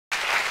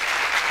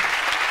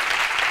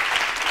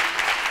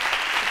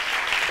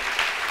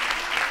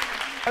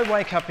I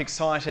wake up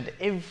excited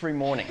every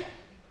morning.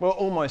 Well,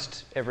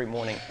 almost every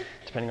morning,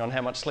 depending on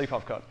how much sleep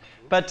I've got.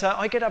 But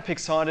I get up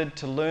excited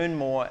to learn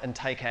more and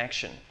take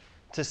action,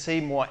 to see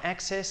more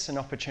access and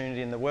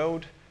opportunity in the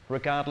world,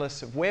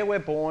 regardless of where we're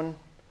born,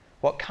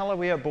 what colour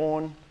we are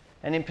born,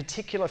 and in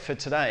particular for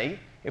today,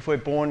 if we're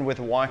born with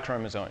a Y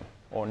chromosome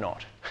or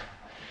not.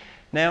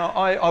 Now,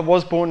 I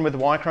was born with a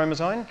Y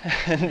chromosome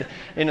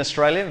in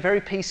Australia,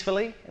 very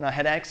peacefully, and I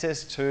had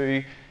access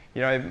to,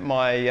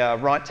 my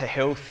right to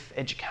health,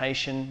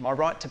 education, my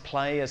right to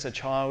play as a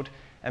child,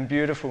 and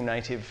beautiful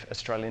native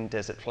Australian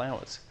desert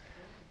flowers.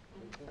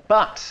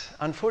 But,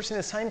 unfortunately,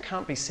 the same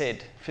can't be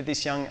said for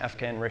this young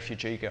Afghan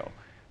refugee girl,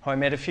 who I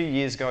met a few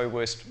years ago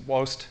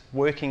whilst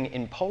working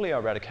in polio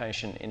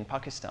eradication in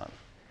Pakistan.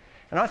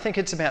 And I think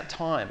it's about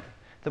time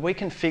that we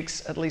can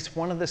fix at least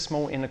one of the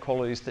small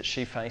inequalities that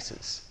she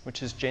faces,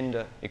 which is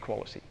gender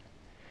equality.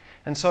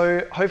 And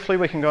so hopefully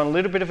we can go on a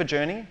little bit of a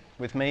journey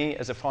with me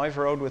as a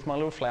 5-year-old with my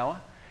little flower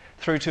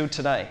through till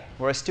today,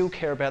 where I still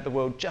care about the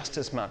world just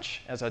as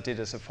much as I did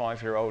as a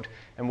 5-year-old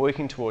and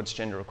working towards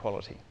gender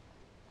equality.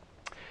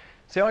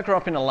 See, I grew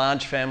up in a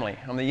large family.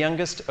 I'm the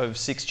youngest of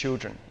 6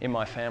 children in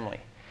my family.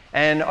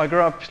 And I grew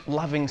up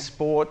loving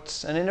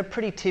sports and in a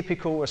pretty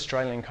typical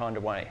Australian kind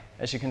of way,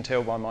 as you can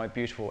tell by my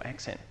beautiful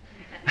accent.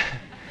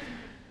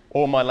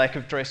 Or my lack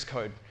of dress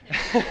code.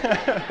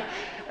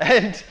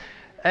 and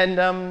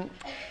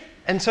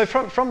so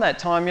from that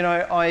time,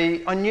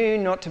 I knew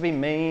not to be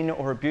mean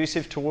or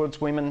abusive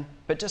towards women,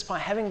 but just by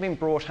having been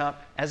brought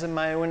up as a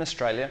male in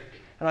Australia,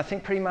 and I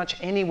think pretty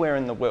much anywhere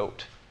in the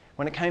world,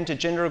 when it came to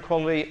gender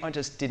equality, I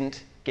just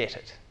didn't get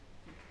it.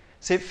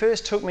 See, it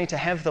first took me to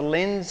have the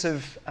lens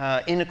of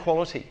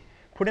inequality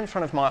put in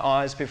front of my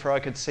eyes before I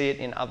could see it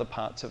in other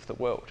parts of the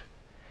world.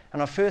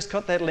 And I first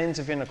got that lens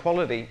of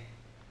inequality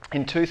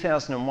in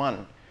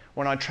 2001,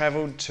 when I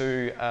travelled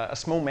to a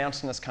small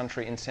mountainous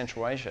country in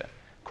Central Asia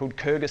called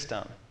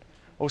Kyrgyzstan,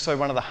 also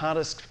one of the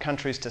hardest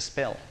countries to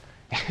spell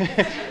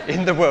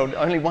in the world,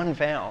 only one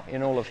vowel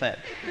in all of that.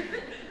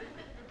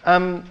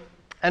 And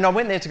I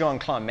went there to go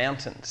and climb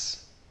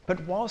mountains.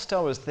 But whilst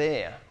I was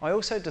there, I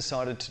also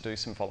decided to do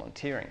some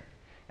volunteering.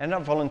 I ended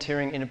up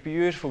volunteering in a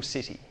beautiful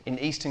city in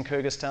eastern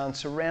Kyrgyzstan,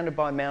 surrounded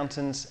by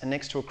mountains and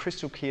next to a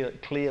crystal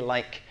clear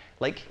lake,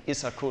 Lake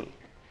Issyk.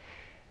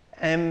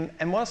 And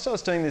whilst I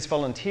was doing this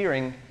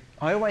volunteering,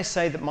 I always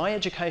say that my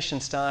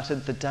education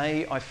started the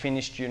day I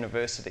finished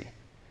university,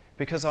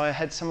 because I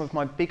had some of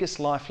my biggest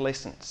life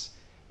lessons,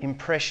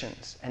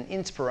 impressions and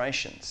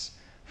inspirations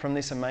from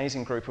this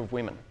amazing group of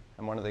women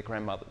and one of their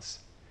grandmothers.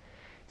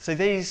 So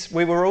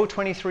we were all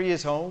 23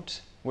 years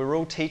old, we were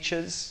all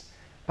teachers,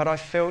 but I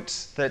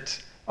felt that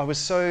I was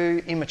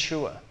so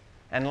immature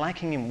and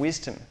lacking in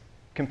wisdom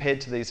compared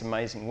to these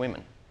amazing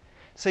women.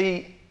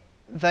 See,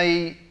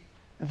 they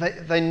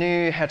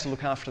knew how to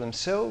look after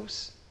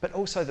themselves, but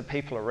also the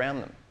people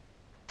around them.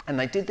 And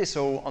they did this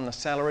all on the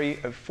salary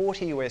of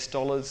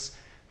 $40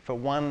 for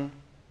 1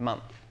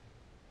 month.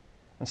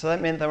 And so that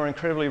meant they were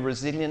incredibly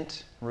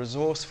resilient,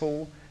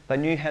 resourceful, they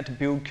knew how to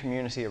build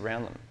community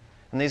around them.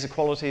 And these are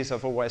qualities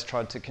I've always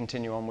tried to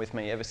continue on with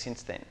me ever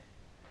since then.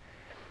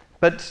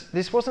 But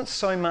this wasn't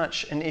so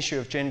much an issue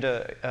of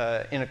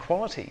gender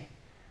inequality.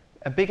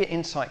 A bigger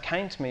insight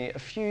came to me a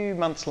few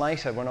months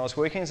later when I was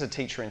working as a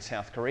teacher in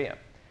South Korea.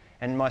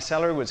 And my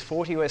salary was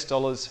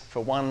 $40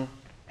 for 1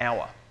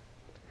 hour.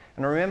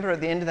 And I remember at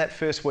the end of that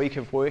first week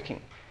of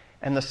working,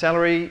 and the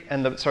salary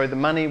and the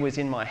money was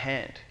in my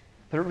hand,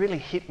 that it really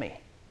hit me.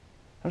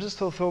 I just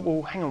thought,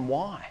 well, hang on,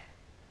 why?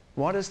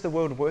 Why does the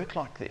world work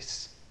like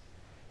this?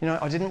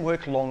 I didn't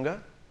work longer,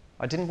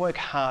 I didn't work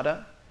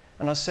harder,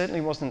 and I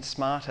certainly wasn't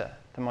smarter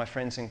than my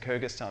friends in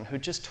Kyrgyzstan, who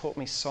just taught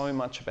me so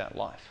much about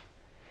life.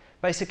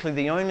 Basically,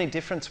 the only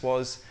difference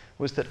was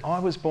that I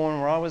was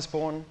born where I was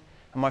born,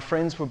 and my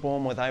friends were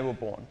born where they were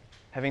born,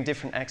 having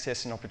different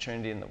access and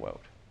opportunity in the world.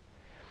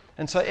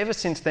 And so ever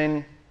since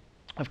then,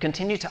 I've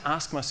continued to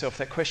ask myself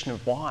that question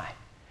of why,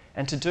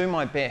 and to do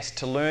my best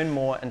to learn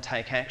more and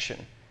take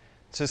action,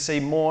 to see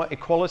more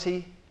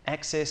equality,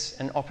 access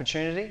and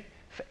opportunity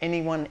for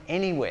anyone,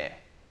 anywhere,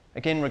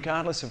 again,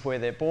 regardless of where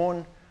they're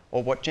born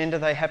or what gender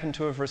they happen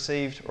to have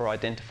received or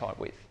identify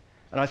with.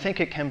 And I think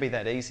it can be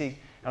that easy,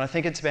 and I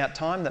think it's about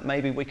time that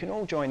maybe we can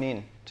all join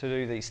in to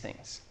do these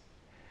things.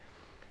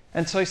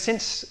 And so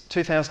since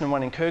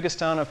 2001 in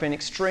Kyrgyzstan, I've been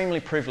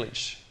extremely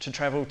privileged to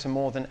travel to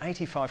more than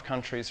 85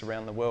 countries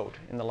around the world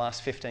in the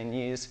last 15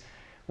 years,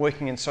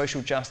 working in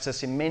social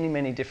justice in many,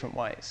 many different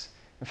ways.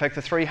 In fact,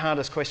 the 3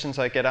 hardest questions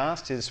I get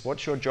asked is,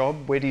 what's your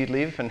job, where do you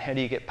live, and how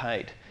do you get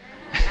paid?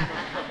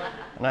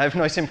 And I have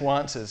no simple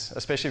answers,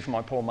 especially for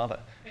my poor mother,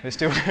 who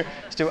still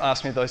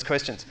asks me those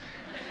questions.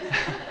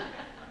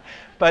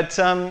 But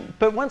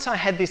once I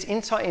had this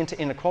insight into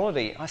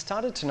inequality, I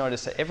started to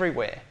notice it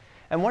everywhere.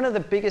 And one of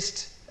the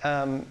biggest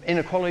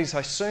inequalities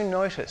I soon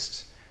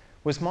noticed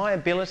was my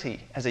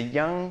ability as a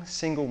young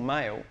single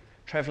male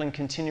travelling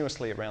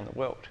continuously around the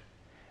world.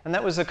 And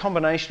that was a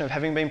combination of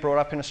having been brought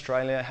up in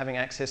Australia, having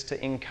access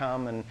to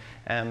income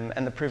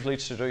and the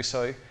privilege to do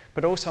so,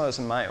 but also as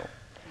a male.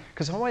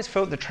 Because I always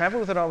felt the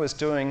travel that I was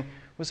doing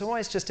was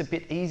always just a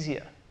bit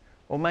easier,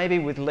 or maybe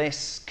with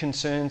less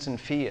concerns and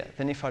fear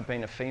than if I'd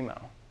been a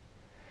female.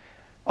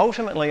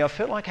 Ultimately, I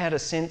felt like I had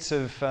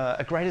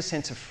a greater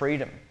sense of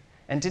freedom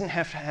and didn't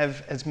have to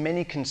have as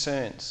many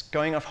concerns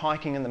going off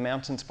hiking in the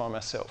mountains by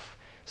myself,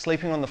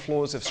 sleeping on the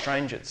floors of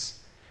strangers.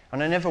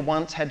 And I never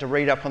once had to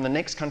read up on the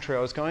next country I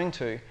was going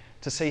to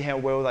see how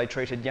well they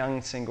treated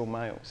young single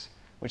males,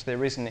 which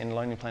there isn't in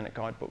Lonely Planet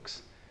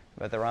guidebooks,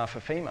 but there are for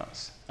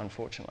females,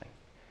 unfortunately.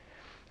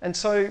 And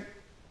so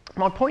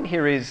my point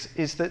here is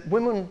that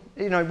women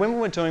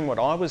were doing what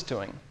I was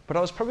doing, but I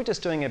was probably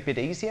just doing it a bit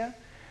easier,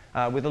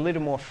 with a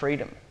little more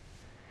freedom.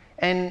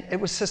 And it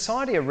was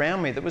society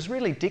around me that was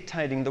really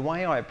dictating the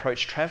way I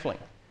approached travelling,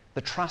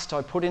 the trust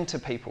I put into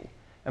people,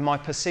 and my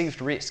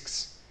perceived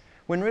risks.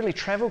 When really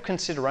travel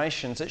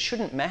considerations, it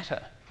shouldn't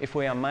matter if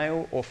we are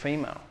male or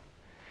female.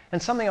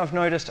 And something I've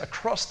noticed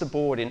across the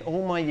board in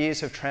all my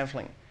years of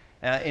travelling,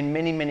 in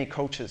many, many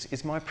cultures,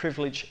 is my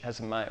privilege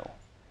as a male.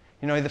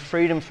 You know, the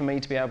freedom for me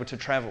to be able to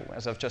travel,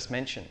 as I've just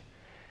mentioned.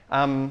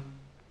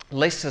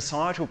 Less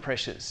societal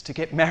pressures to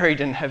get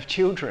married and have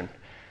children.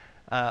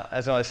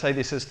 As I say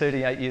this as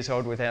 38 years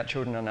old without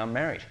children and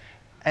unmarried.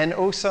 And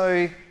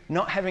also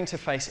not having to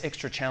face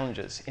extra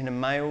challenges in a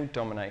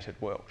male-dominated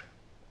world.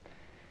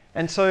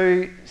 And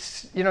so,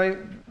 you know,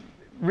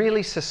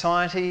 really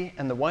society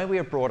and the way we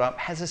are brought up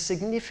has a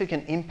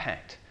significant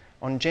impact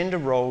on gender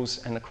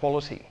roles and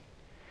equality.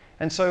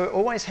 And so I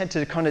always had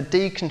to kind of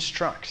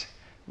deconstruct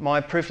my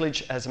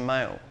privilege as a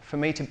male for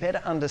me to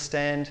better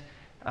understand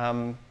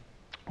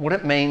what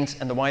it means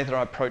and the way that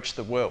I approach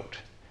the world.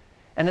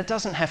 And it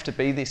doesn't have to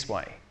be this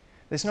way.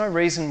 There's no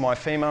reason why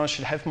females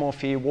should have more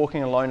fear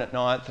walking alone at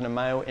night than a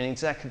male in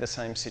exactly the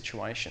same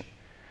situation.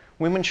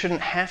 Women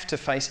shouldn't have to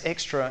face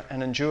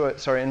endure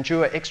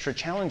extra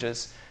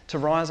challenges to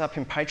rise up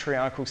in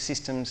patriarchal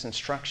systems and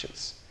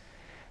structures.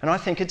 And I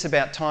think it's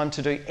about time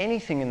to do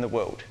anything in the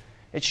world.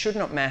 It should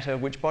not matter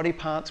which body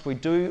parts we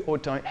do or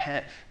don't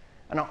have.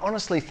 And I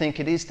honestly think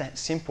it is that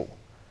simple.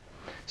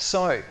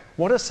 So,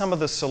 what are some of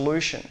the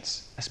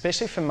solutions,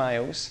 especially for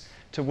males,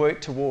 to work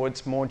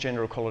towards more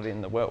gender equality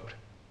in the world?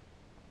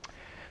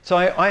 So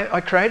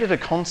I created a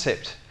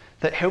concept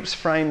that helps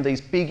frame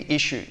these big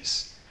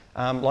issues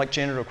like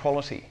gender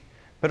equality,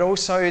 but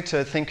also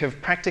to think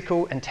of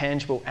practical and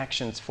tangible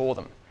actions for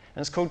them.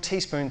 And it's called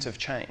teaspoons of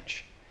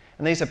change.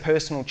 And these are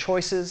personal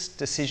choices,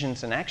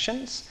 decisions and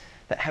actions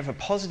that have a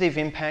positive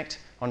impact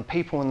on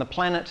people and the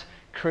planet,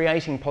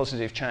 creating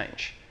positive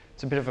change.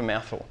 It's a bit of a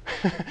mouthful.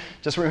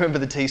 Just remember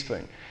the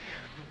teaspoon.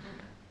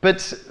 But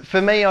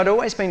for me, I'd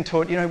always been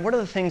taught, you know, what are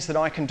the things that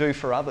I can do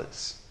for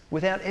others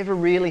without ever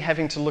really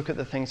having to look at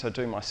the things I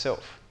do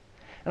myself?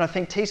 And I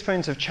think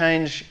teaspoons of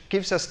change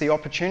gives us the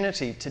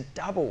opportunity to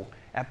double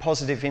our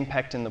positive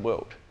impact in the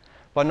world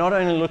by not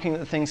only looking at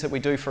the things that we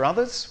do for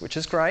others, which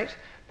is great,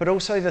 but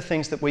also the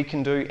things that we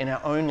can do in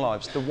our own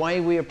lives, the way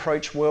we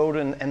approach world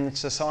and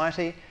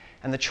society,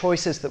 and the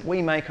choices that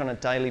we make on a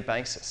daily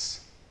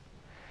basis.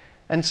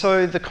 And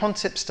so the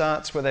concept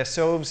starts with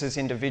ourselves as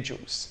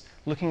individuals,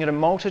 looking at a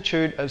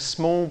multitude of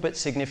small but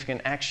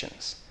significant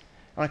actions.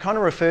 And I kind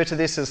of refer to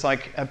this as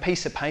like a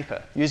piece of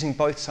paper, using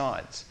both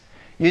sides.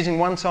 Using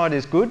one side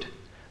is good,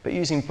 but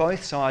using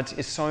both sides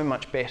is so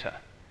much better.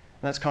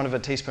 And that's kind of a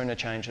teaspoon of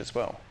change as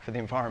well for the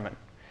environment.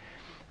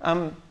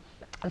 And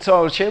so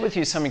I'll share with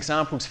you some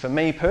examples for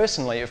me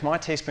personally of my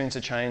teaspoons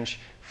of change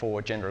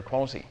for gender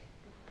equality.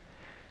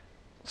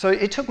 So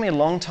it took me a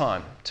long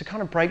time to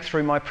kind of break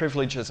through my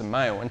privilege as a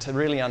male and to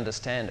really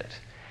understand it.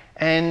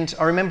 And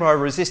I remember I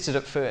resisted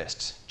at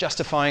first,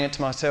 justifying it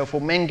to myself,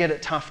 well, men get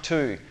it tough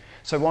too,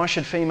 so why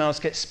should females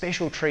get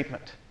special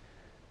treatment?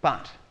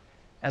 But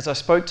as I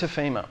spoke to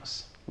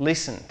females,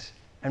 listened,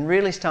 and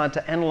really started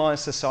to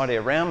analyse society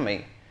around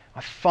me, I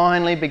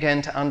finally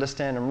began to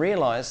understand and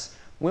realise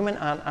women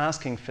aren't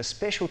asking for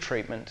special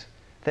treatment,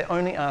 they're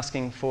only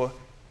asking for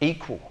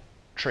equal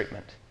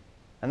treatment.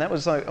 And that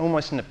was like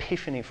almost an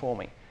epiphany for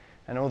me.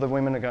 And all the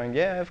women are going,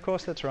 yeah, of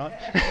course, that's right.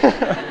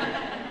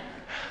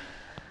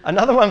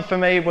 Another one for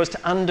me was to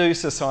undo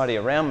society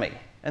around me.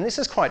 And this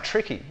is quite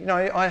tricky. You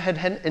know, I had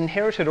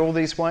inherited all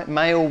these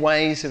male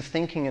ways of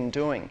thinking and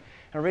doing.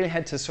 I really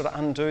had to sort of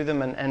undo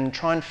them and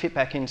try and fit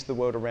back into the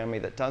world around me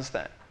that does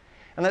that.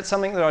 And that's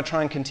something that I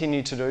try and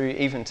continue to do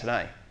even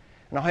today.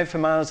 And I hope for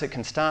males it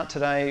can start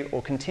today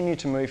or continue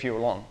to move you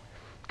along,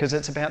 because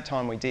it's about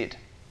time we did.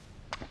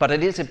 But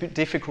it is a bit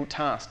difficult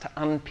task to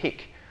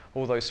unpick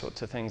all those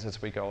sorts of things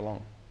as we go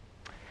along.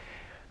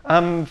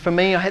 For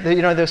me,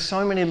 there's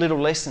so many little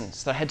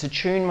lessons that I had to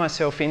tune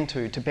myself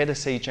into to better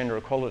see gender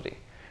equality,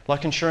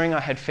 like ensuring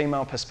I had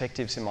female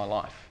perspectives in my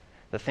life,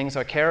 the things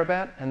I care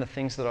about and the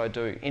things that I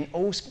do in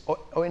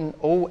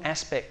all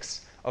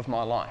aspects of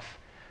my life,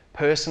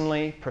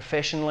 personally,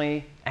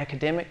 professionally,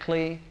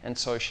 academically and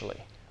socially,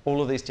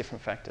 all of these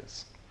different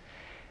factors.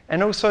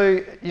 And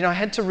also, I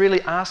had to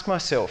really ask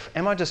myself,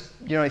 am I just,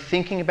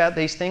 thinking about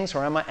these things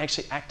or am I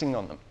actually acting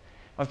on them?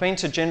 I've been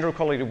to gender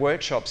equality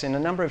workshops in a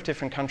number of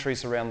different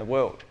countries around the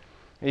world.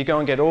 You go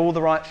and get all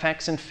the right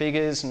facts and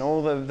figures and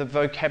all the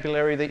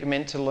vocabulary that you're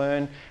meant to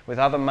learn with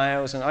other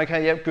males, and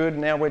okay, yep, good,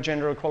 now we're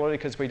gender equality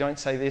because we don't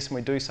say this and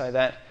we do say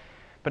that.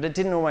 But it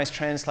didn't always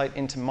translate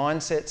into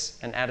mindsets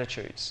and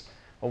attitudes,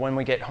 or when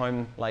we get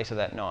home later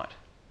that night.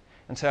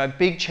 And so our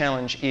big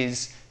challenge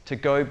is to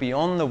go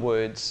beyond the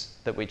words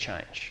that we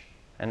change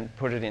and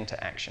put it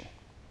into action.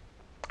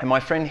 And my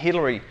friend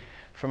Hilary,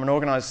 from an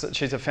organisation,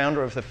 she's a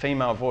founder of the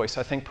Female Voice,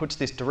 I think puts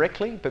this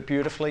directly but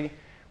beautifully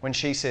when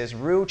she says,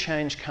 real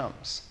change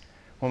comes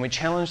when we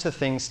challenge the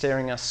things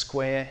staring us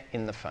square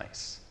in the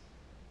face.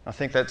 I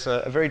think that's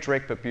a very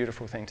direct but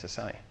beautiful thing to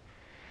say.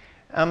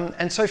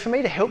 And so for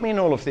me, to help me in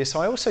all of this,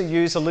 I also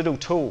use a little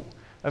tool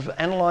of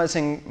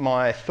analysing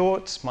my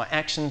thoughts, my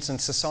actions and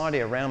society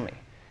around me.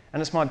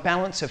 And it's my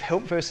balance of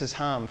help versus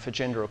harm for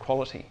gender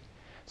equality.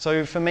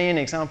 So for me, an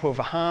example of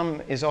a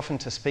harm is often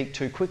to speak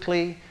too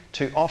quickly,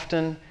 too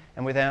often,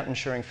 and without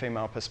ensuring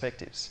female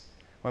perspectives.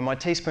 When my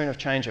teaspoon of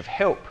change of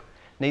help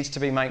needs to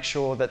be make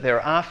sure that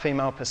there are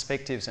female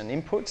perspectives and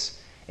inputs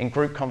in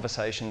group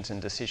conversations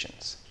and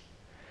decisions.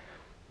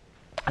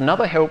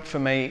 Another help for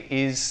me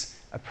is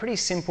a pretty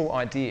simple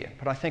idea,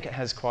 but I think it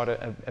has quite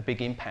a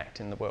big impact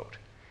in the world.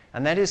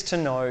 And that is to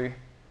know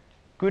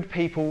good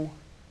people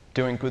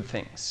doing good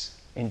things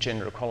in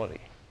gender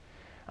equality.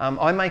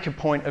 I make a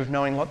point of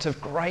knowing lots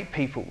of great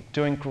people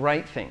doing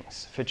great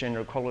things for gender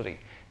equality.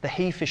 The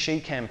He for She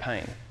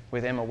campaign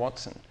with Emma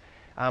Watson.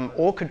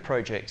 Orchid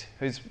Project,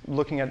 who's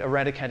looking at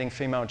eradicating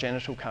female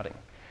genital cutting.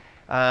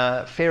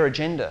 Fair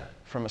Agenda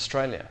from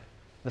Australia.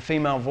 The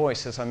Female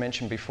Voice, as I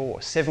mentioned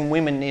before. 7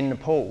 Women in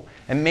Nepal,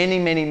 and many,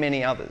 many,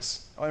 many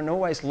others. And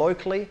always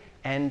locally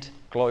and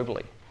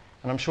globally.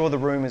 And I'm sure the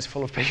room is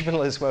full of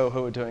people as well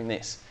who are doing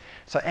this.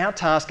 So our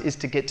task is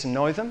to get to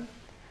know them,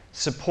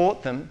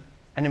 support them,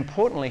 and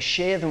importantly,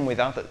 share them with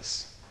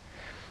others.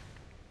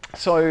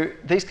 So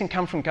these can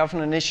come from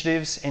government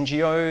initiatives,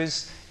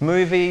 NGOs,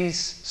 movies,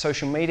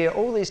 social media,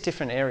 all these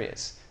different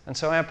areas. And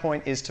so our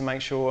point is to make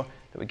sure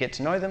that we get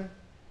to know them,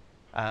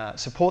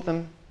 support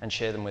them, and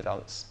share them with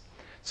others.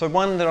 So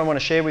one that I want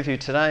to share with you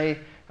today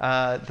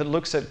that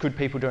looks at good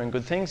people doing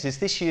good things is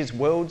this year's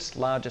World's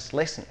Largest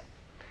Lesson.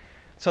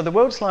 So the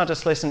World's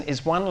Largest Lesson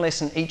is one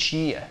lesson each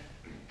year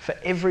for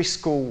every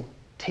school,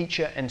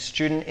 teacher and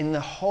student in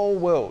the whole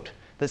world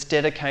that's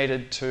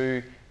dedicated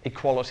to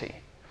equality.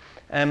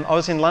 I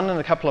was in London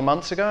a couple of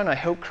months ago and I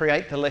helped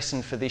create the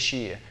lesson for this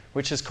year,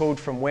 which is called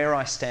From Where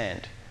I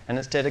Stand, and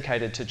it's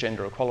dedicated to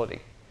gender equality.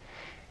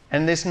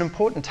 And there's an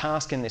important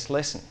task in this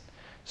lesson.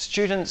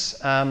 Students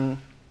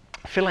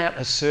fill out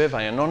a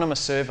survey,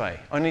 anonymous survey,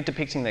 only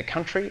depicting their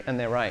country and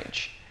their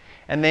age.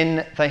 And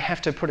then they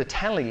have to put a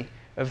tally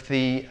of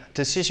the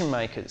decision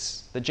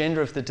makers, the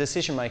gender of the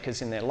decision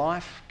makers in their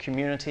life,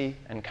 community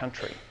and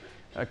country,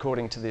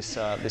 according to this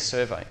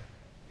survey.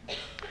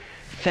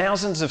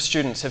 Thousands of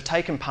students have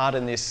taken part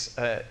in this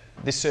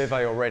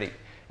survey already,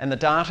 and the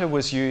data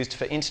was used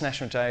for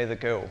International Day of the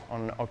Girl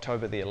on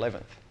October the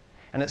 11th,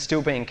 and it's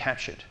still being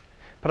captured.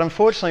 But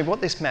unfortunately,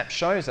 what this map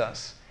shows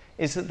us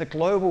is that the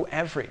global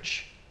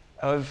average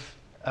of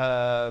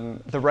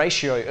the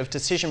ratio of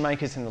decision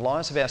makers in the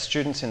lives of our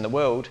students in the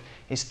world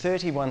is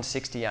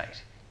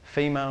 31:68,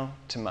 female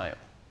to male.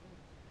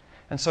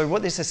 And so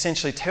what this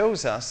essentially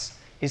tells us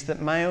is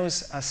that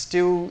males are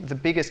still the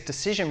biggest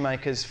decision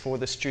makers for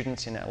the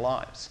students in our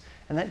lives.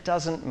 And that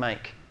doesn't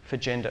make for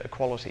gender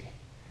equality.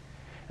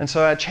 And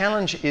so our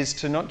challenge is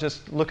to not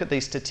just look at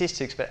these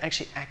statistics, but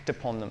actually act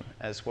upon them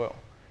as well.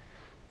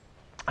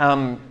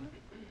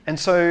 And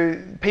so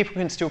people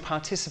can still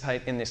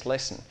participate in this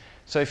lesson.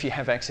 So if you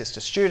have access to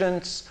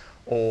students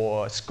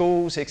or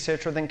schools,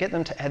 etc., then get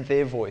them to add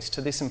their voice to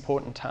this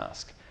important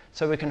task.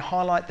 So we can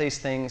highlight these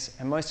things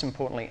and most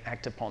importantly,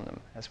 act upon them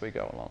as we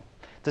go along.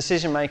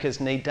 Decision makers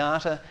need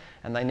data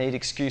and they need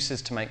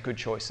excuses to make good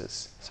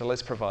choices. So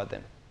let's provide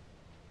them.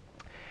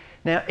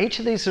 Now, each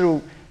of these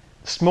little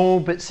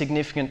small but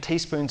significant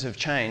teaspoons of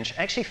change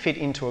actually fit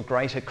into a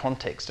greater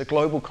context, a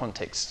global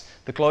context,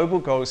 the Global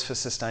Goals for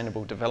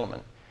Sustainable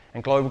Development,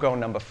 and Global Goal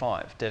number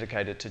 5,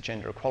 dedicated to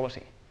gender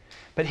equality.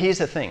 But here's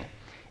the thing,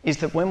 is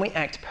that when we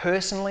act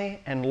personally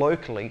and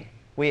locally,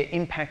 we are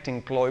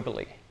impacting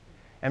globally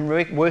and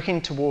working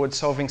towards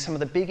solving some of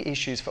the big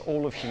issues for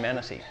all of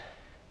humanity.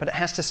 But it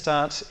has to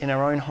start in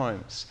our own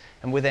homes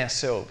and with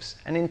ourselves.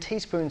 And in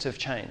teaspoons of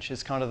change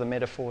is kind of the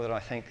metaphor that I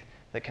think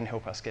that can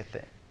help us get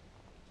there.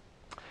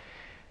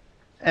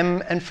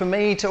 And for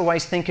me to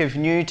always think of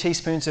new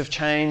teaspoons of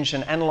change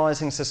and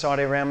analysing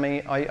society around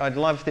me, I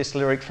love this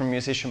lyric from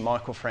musician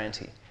Michael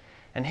Franti.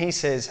 And he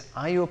says,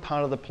 are you a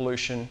part of the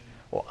pollution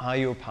or are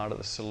you a part of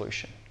the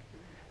solution?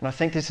 And I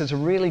think this is a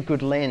really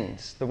good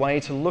lens, the way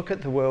to look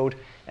at the world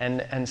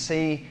and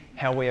see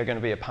how we are going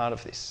to be a part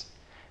of this.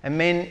 And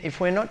men,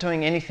 if we're not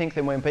doing anything,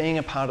 then we're being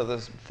a part of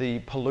the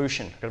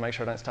pollution. I've got to make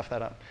sure I don't stuff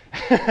that up.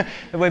 That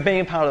we're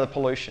being a part of the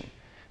pollution.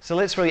 So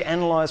let's really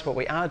analyse what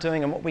we are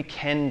doing and what we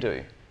can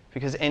do,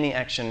 because any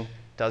action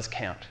does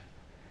count.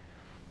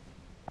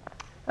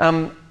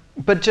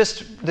 But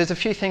there's a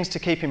few things to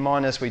keep in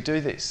mind as we do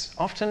this.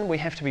 Often we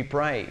have to be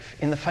brave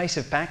in the face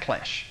of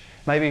backlash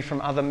maybe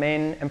from other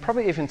men, and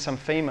probably even some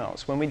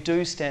females, when we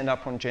do stand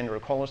up on gender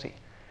equality.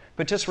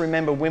 But just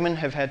remember, women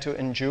have had to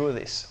endure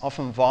this,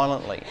 often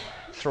violently,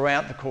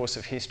 throughout the course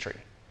of history.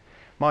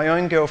 My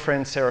own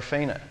girlfriend,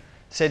 Serafina,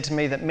 said to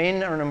me that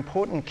men are an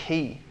important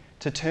key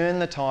to turn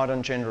the tide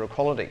on gender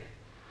equality.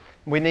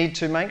 We need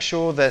to make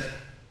sure that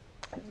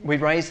we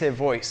raise their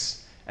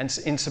voice and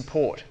in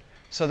support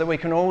so that we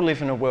can all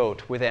live in a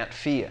world without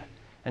fear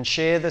and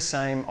share the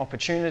same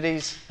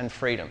opportunities and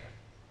freedom.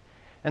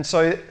 And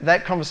so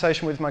that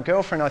conversation with my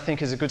girlfriend, I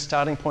think, is a good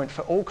starting point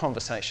for all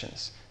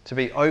conversations, to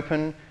be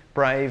open,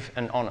 brave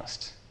and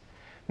honest.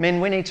 Men,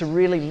 we need to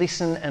really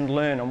listen and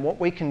learn on what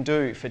we can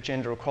do for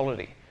gender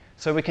equality,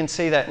 so we can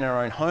see that in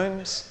our own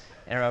homes,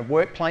 in our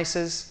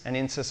workplaces and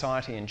in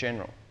society in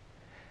general.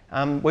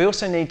 We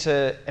also need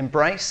to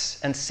embrace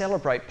and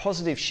celebrate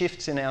positive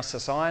shifts in our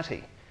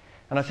society.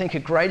 And I think a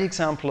great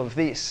example of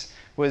this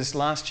was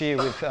last year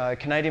with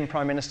Canadian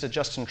Prime Minister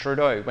Justin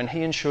Trudeau, when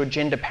he ensured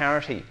gender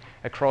parity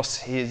across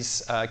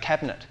his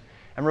cabinet.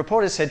 And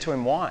reporters said to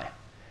him, why?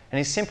 And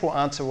his simple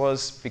answer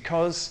was,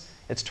 because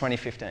it's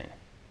 2015.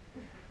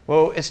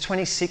 Well, it's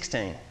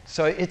 2016,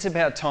 so it's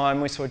about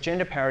time we saw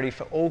gender parity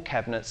for all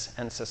cabinets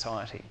and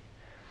society.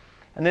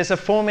 And there's a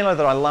formula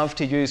that I love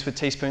to use with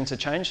teaspoons of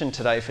change and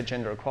today for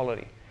gender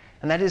equality,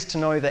 and that is to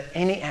know that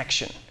any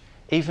action,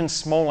 even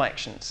small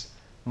actions,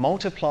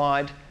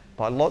 multiplied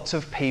by lots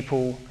of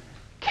people,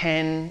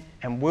 can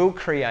and will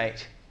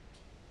create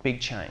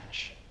big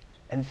change.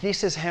 And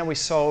this is how we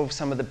solve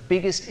some of the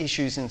biggest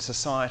issues in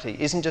society.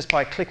 It isn't just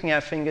by clicking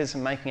our fingers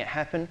and making it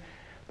happen,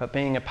 but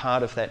being a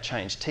part of that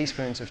change,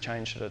 teaspoons of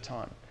change at a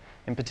time,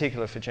 in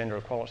particular for gender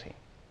equality.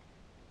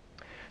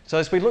 So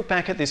as we look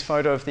back at this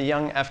photo of the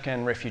young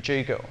Afghan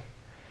refugee girl,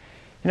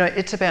 you know,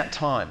 it's about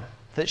time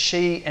that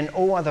she and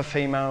all other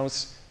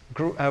females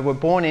were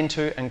born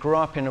into and grew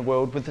up in a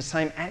world with the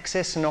same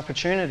access and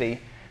opportunity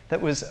that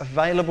was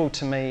available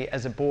to me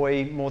as a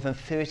boy more than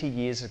 30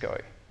 years ago.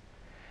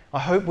 I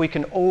hope we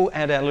can all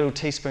add our little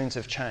teaspoons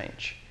of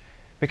change,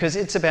 because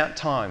it's about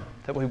time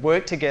that we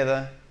work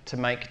together to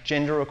make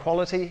gender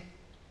equality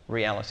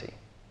reality.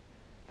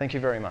 Thank you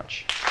very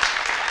much.